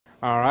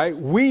All right,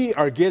 we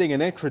are getting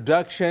an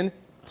introduction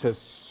to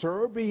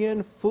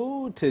Serbian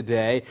food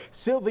today.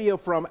 Silvia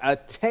from A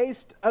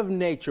Taste of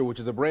Nature, which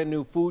is a brand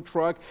new food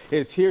truck,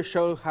 is here to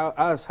show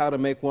us how to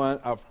make one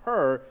of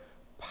her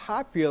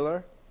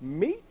popular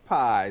meat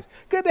pies.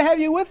 Good to have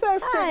you with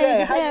us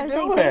today. How you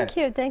doing? Thank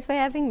you. Thanks for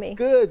having me.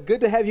 Good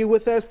to have you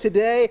with us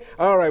today.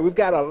 All right, we've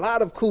got a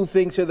lot of cool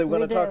things here that we're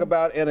going to talk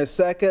about in a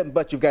second,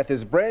 but you've got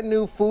this brand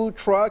new food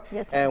truck,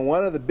 and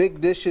one of the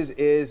big dishes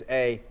is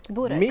a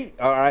meat.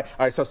 All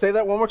right, so say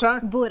that one more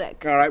time.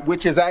 Burek. All right,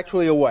 which is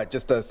actually a what?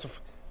 Just a...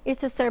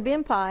 It's a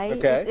Serbian pie.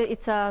 Okay.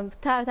 It's a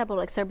type of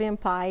like Serbian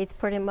pie. It's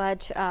pretty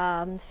much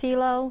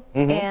phyllo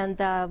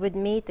and with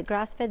meat,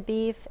 grass-fed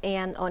beef,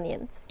 and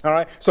onions. All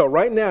right. So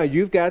right now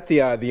you've got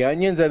the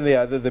onions and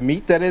the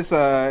meat that is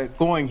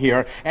going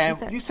here. And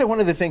you said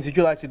one of the things that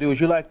you like to do is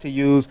you like to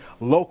use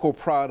local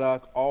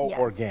product, all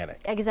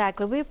organic.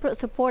 Exactly. We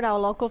support our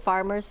local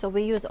farmers, so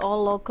we use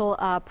all local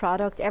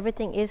products.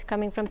 Everything is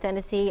coming from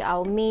Tennessee.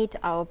 Our meat,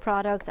 our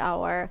products,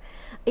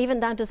 even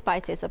down to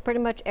spices. So pretty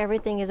much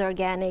everything is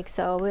organic.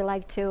 So we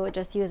like to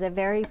just use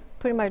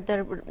pretty much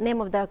the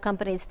name of the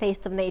company is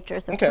Taste of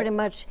Nature. So pretty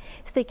much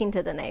sticking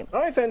to the name.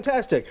 All right,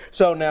 fantastic.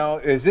 So now,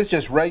 is this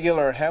just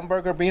regular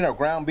hamburger beef or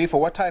ground beef,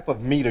 or what type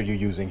of meat are you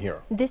using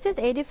here? This is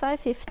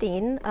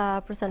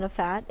 85-15% of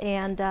fat,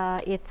 and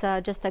it's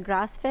just a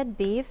grass-fed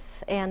beef,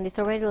 and it's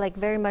already like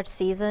very much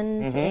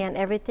seasoned and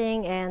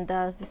everything, and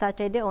we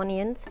sauteed the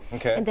onions,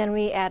 and then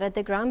we added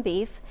the ground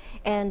beef,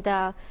 and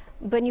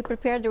when you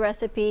prepare the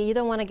recipe, you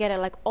don't want to get it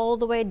like all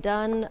the way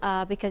done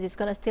because it's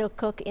going to still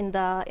cook in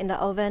the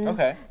oven.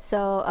 Okay.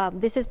 So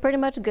this is pretty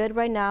much good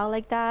right now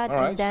like that. All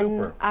right, and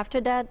then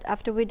after that,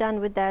 after we're done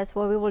with this,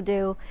 what we will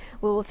do,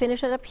 we will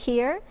finish it up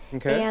here.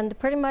 Okay. And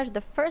pretty much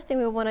the first thing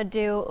we want to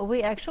do,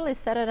 we actually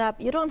set it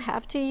up. You don't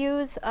have to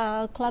use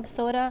club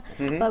soda,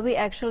 but we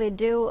actually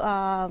do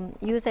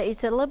use it.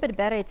 It's a little bit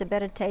better. It's a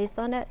better taste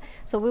on it.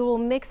 So we will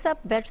mix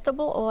up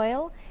vegetable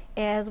oil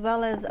as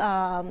well as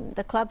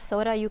the club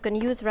soda. You can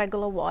use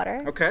regular water.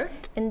 Okay.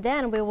 And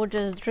then we will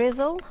just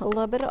drizzle a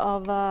little bit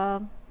of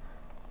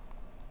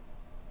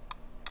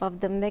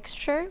the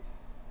mixture.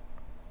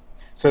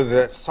 So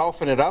that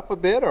soften it up a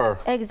bit, or?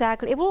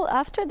 Exactly. It will,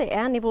 after the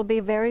end, it will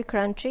be very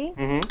crunchy.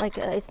 Like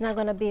it's not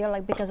going to be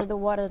like, because of the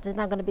water, it's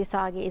not going to be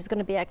soggy. It's going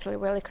to be actually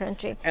really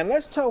crunchy. And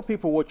let's tell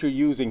people what you're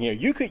using here.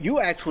 You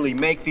actually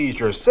make these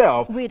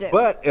yourself. We do.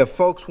 But if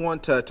folks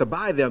want to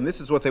buy them, this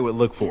is what they would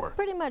look for.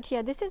 Pretty much,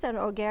 yeah. This is an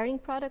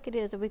organic product. It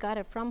is. We got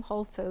it from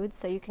Whole Foods,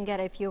 so you can get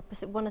it if you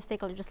want to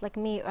stick just like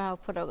me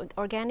for the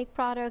organic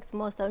products.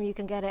 Most of them you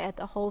can get it at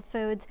the Whole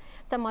Foods,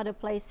 some other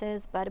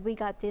places, but we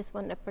got this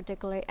one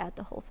particularly at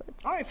the Whole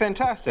Foods. All right,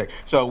 fantastic.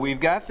 So we've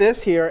got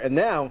this here, and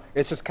now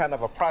it's just kind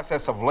of a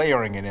process of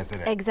layering it, isn't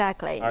it?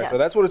 Exactly. All right, so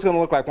that's what it's going to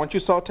look like. Once you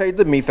sauteed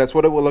the meat, that's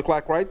what it will look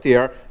like right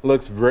there.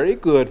 Looks very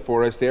good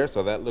for us there,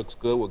 so that looks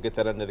good. We'll get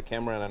that under the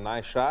camera in a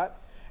nice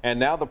shot. And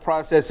now the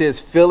process is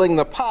filling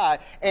the pie.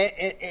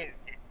 And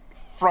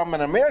from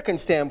an American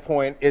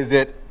standpoint, is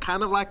it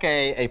kind of like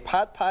a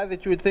pot pie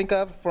that you would think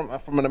of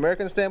from an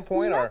American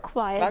standpoint? Not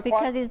quite,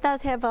 because it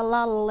does have a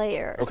lot of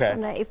layers. Okay.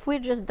 And if we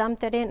just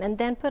dumped it in and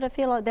then put a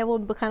phyllo, that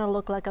would kind of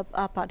look like a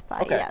pot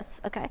pie. Okay. Yes.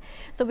 Okay.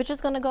 So we're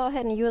just going to go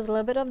ahead and use a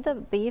little bit of the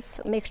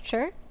beef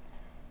mixture,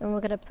 and we're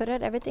going to put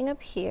everything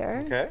up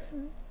here. Okay.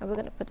 And we're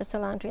going to put the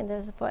cilantro in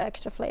there for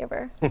extra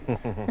flavor. A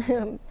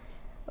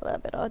little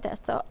bit of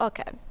that. So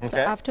So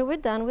after we're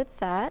done with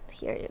that,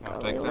 here you go.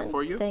 I'll take that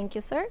for you. Thank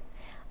you, sir.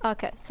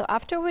 Okay, so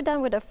after we're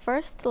done with the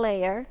first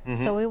layer,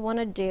 so what we want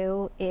to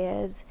do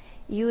is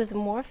use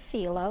more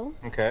phyllo.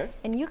 Okay.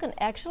 And you can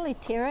actually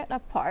tear it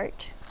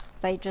apart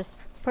by just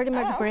pretty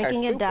much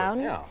breaking it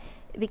down. Yeah.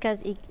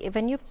 Because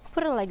when you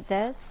put it like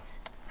this,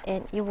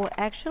 and you will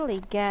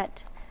actually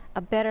get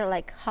a better,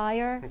 like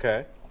higher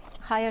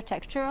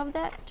texture of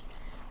that.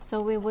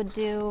 So we would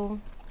do.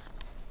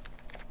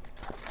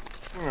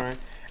 All right.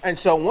 And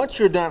so once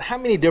you're done, how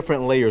many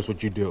different layers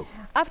would you do?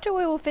 After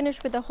we will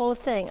finish with the whole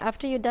thing,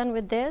 after you're done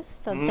with this,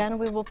 so then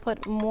we will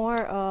put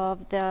more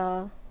of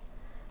the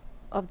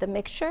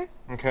mixture.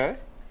 Okay.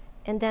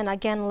 And then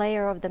again,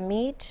 layer of the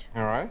meat.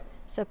 All right.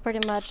 So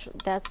pretty much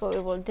that's what we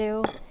will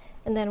do.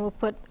 And then we'll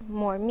put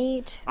more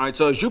meat. All right,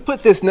 so as you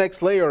put this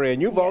next layer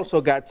in, you've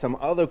also got some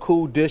other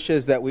cool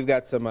dishes that we've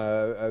got some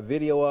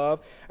video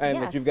of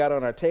and that you've got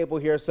on our table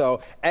here.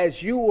 So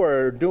as you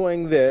were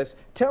doing this,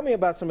 tell me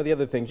about some of the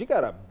other things. You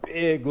got a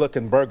big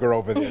looking burger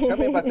over there. Tell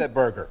me about that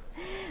burger.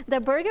 The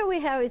burger we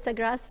have, it's a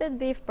grass-fed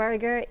beef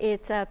burger.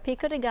 It's a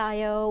pico de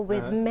gallo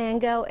with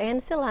mango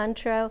and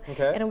cilantro.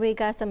 Okay. And we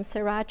got some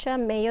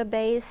sriracha,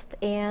 mayo-based,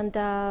 and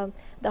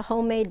the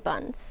homemade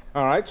buns.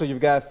 All right, so you've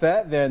got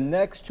that. Then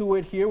next to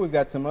it here, we've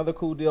got some other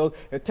cool deals.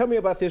 Tell me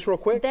about this real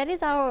quick. That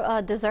is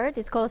our dessert.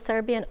 It's called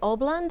Serbian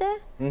oblande.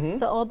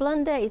 So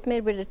oblande is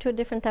made with two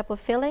different type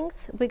of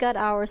fillings. We got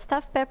our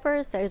stuffed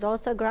peppers. There's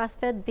also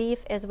grass-fed beef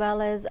as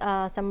well as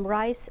some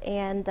rice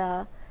and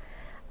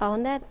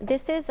on that.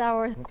 This is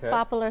our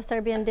popular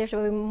Serbian dish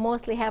we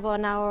mostly have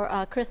on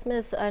our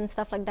Christmas and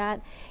stuff like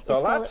that. So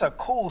lots of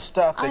cool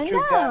stuff that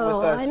you've got with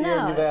us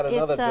here. You've got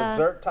another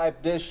dessert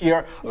type dish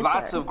here. Yes,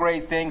 lots of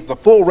great things. The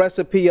full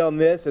recipe on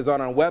this is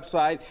on our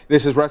website.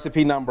 This is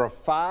recipe number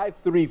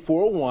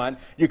 5341.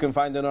 You can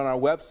find it on our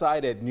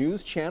website at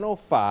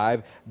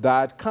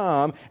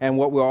newschannel5.com. And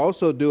what we'll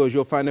also do is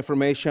you'll find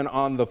information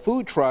on the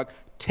food truck,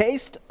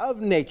 Taste of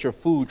Nature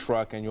food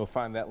truck, and you'll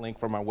find that link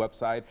from our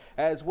website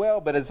as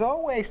well. But as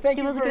always, thank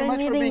you very much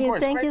for being here.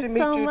 It's great to meet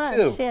you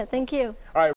too. Yeah, thank you. All right.